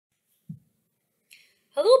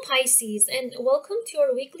Hello Pisces and welcome to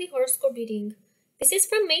your weekly horoscope reading. This is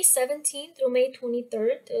from May 17th through May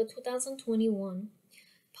 23rd, 2021.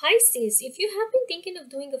 Pisces, if you have been thinking of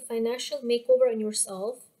doing a financial makeover on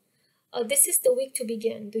yourself, this is the week to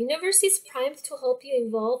begin. The universe is primed to help you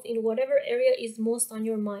evolve in whatever area is most on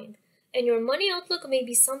your mind, and your money outlook may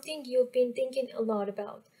be something you've been thinking a lot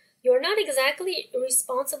about. You're not exactly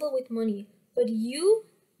responsible with money, but you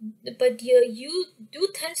do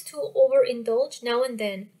tend to overindulge now and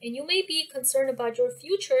then, and you may be concerned about your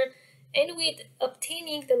future and with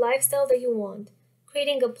obtaining the lifestyle that you want.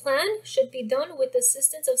 Creating a plan should be done with the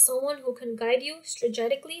assistance of someone who can guide you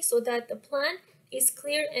strategically so that the plan is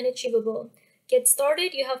clear and achievable. Get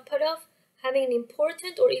started, you have put off having an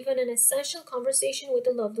important or even an essential conversation with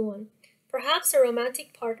a loved one. Perhaps a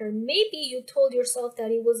romantic partner. Maybe you told yourself that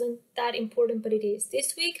it wasn't that important, but it is.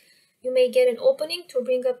 This week, you may get an opening to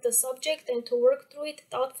bring up the subject and to work through it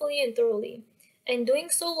thoughtfully and thoroughly. And doing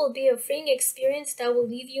so will be a freeing experience that will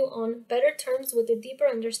leave you on better terms with a deeper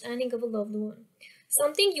understanding of a loved one.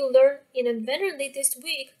 Something you learn inadvertently this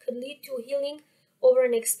week could lead to healing over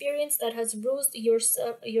an experience that has bruised your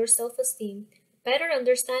self-esteem. Better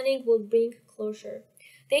understanding will bring closure.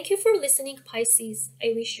 Thank you for listening, Pisces.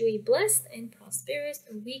 I wish you a blessed and prosperous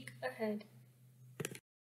week ahead.